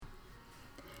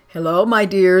Hello, my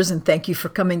dears, and thank you for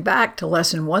coming back to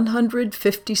Lesson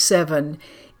 157,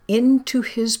 Into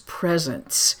His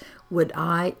Presence Would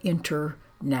I Enter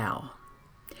Now.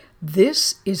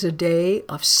 This is a day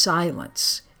of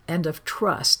silence and of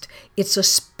trust. It's a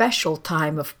special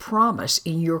time of promise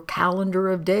in your calendar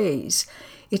of days.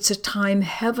 It's a time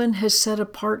heaven has set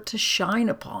apart to shine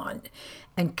upon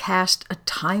and cast a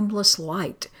timeless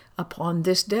light upon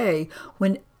this day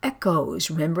when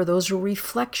echoes, remember those are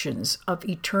reflections of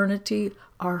eternity,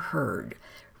 are heard.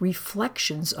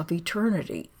 Reflections of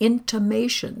eternity,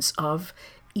 intimations of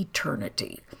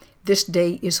eternity. This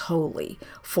day is holy,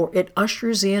 for it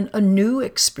ushers in a new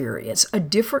experience, a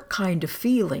different kind of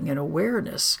feeling and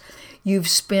awareness. You've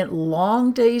spent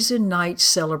long days and nights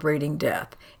celebrating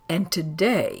death, and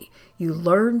today you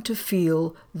learn to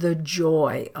feel the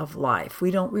joy of life. We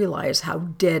don't realize how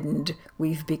deadened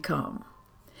we've become.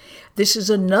 This is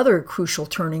another crucial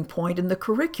turning point in the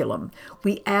curriculum.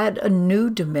 We add a new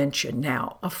dimension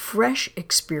now, a fresh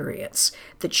experience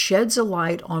that sheds a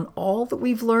light on all that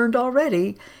we've learned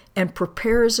already and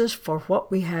prepares us for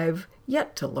what we have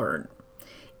yet to learn.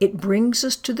 It brings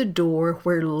us to the door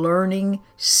where learning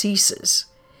ceases,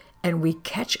 and we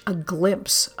catch a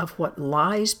glimpse of what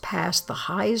lies past the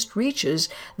highest reaches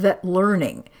that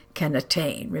learning can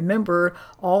attain. Remember,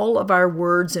 all of our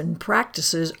words and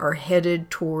practices are headed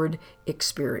toward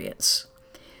experience.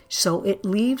 So it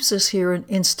leaves us here an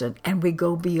instant, and we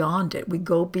go beyond it. We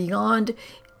go beyond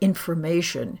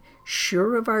information,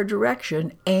 sure of our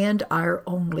direction and our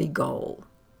only goal.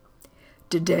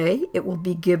 Today, it will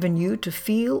be given you to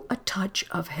feel a touch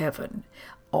of heaven,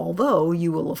 although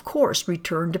you will, of course,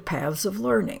 return to paths of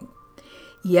learning.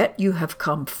 Yet you have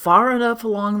come far enough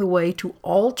along the way to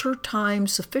alter time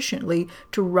sufficiently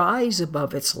to rise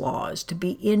above its laws, to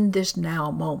be in this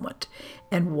now moment,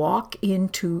 and walk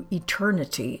into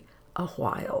eternity a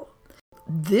while.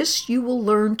 This you will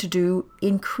learn to do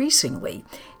increasingly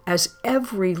as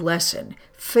every lesson,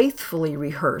 faithfully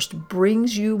rehearsed,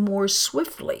 brings you more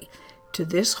swiftly to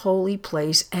this holy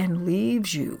place and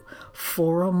leaves you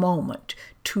for a moment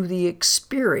to the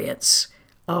experience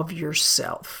of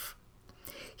yourself.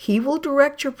 He will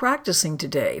direct your practicing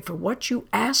today, for what you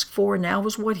ask for now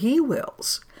is what He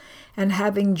wills. And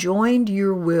having joined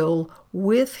your will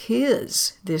with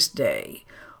His this day,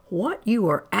 what you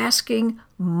are asking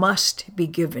must be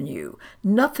given you.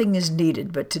 Nothing is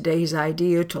needed but today's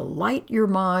idea to light your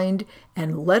mind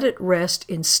and let it rest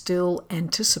in still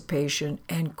anticipation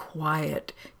and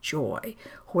quiet joy,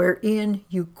 wherein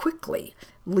you quickly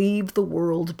leave the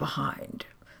world behind.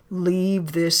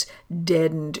 Leave this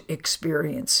deadened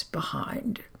experience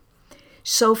behind.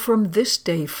 So from this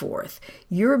day forth,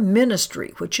 your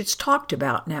ministry, which it's talked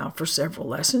about now for several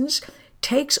lessons,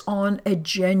 takes on a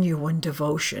genuine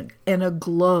devotion and a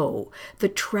glow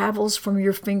that travels from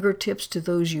your fingertips to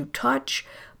those you touch,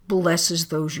 blesses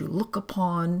those you look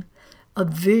upon. A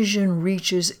vision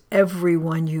reaches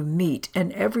everyone you meet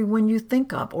and everyone you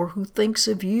think of or who thinks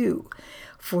of you.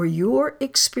 For your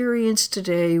experience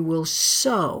today will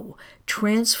so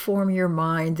transform your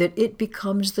mind that it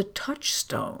becomes the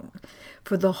touchstone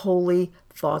for the holy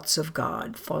thoughts of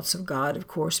God. Thoughts of God, of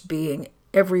course, being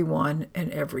everyone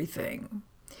and everything.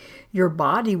 Your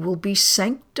body will be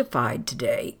sanctified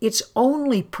today, its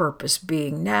only purpose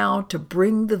being now to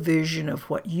bring the vision of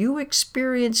what you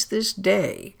experience this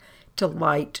day to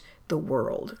light the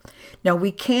world. Now,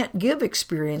 we can't give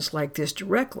experience like this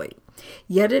directly,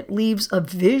 yet it leaves a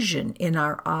vision in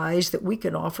our eyes that we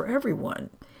can offer everyone,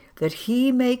 that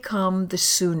he may come the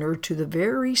sooner to the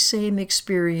very same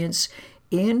experience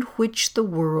in which the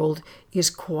world is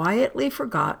quietly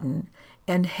forgotten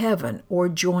and heaven, or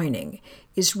joining,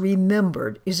 is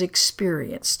remembered, is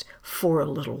experienced for a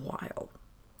little while.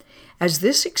 As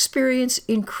this experience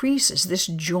increases, this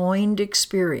joined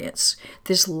experience,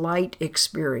 this light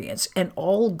experience, and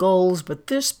all goals but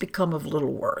this become of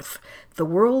little worth, the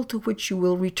world to which you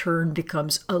will return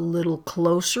becomes a little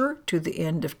closer to the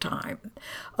end of time,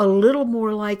 a little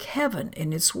more like heaven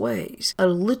in its ways, a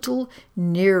little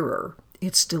nearer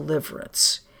its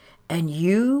deliverance. And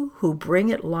you who bring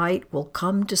it light will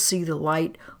come to see the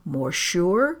light more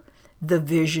sure, the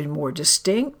vision more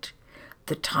distinct.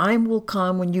 The time will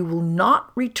come when you will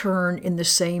not return in the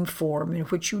same form in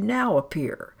which you now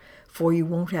appear, for you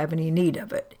won't have any need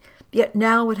of it. Yet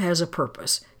now it has a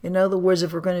purpose. In other words,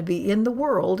 if we're going to be in the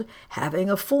world, having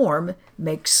a form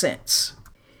makes sense.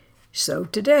 So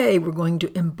today we're going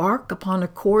to embark upon a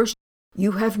course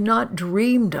you have not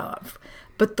dreamed of,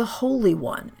 but the Holy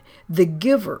One, the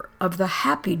giver of the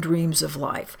happy dreams of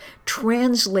life,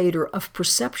 translator of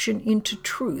perception into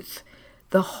truth,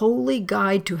 the holy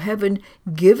guide to heaven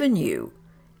given you,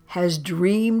 has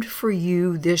dreamed for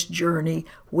you this journey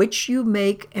which you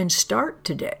make and start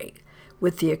today,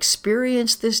 with the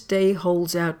experience this day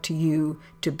holds out to you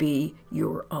to be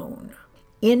your own.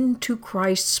 Into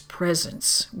Christ's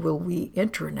presence will we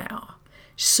enter now,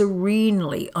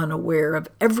 serenely unaware of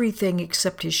everything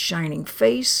except his shining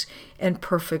face and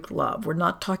perfect love. We're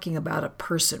not talking about a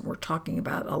person, we're talking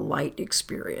about a light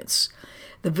experience.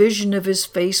 The vision of his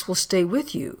face will stay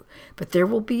with you, but there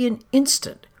will be an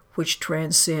instant which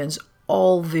transcends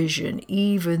all vision,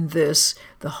 even this,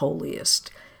 the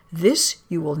holiest. This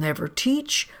you will never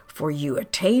teach, for you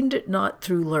attained it not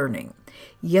through learning.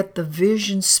 Yet the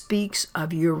vision speaks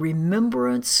of your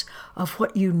remembrance of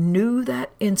what you knew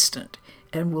that instant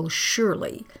and will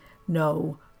surely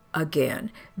know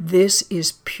again. This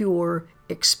is pure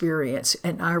experience,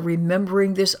 and our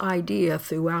remembering this idea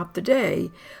throughout the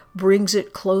day brings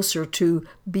it closer to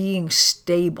being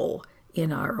stable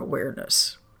in our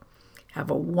awareness. Have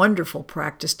a wonderful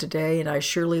practice today, and I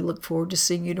surely look forward to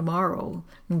seeing you tomorrow.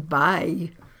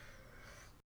 Bye.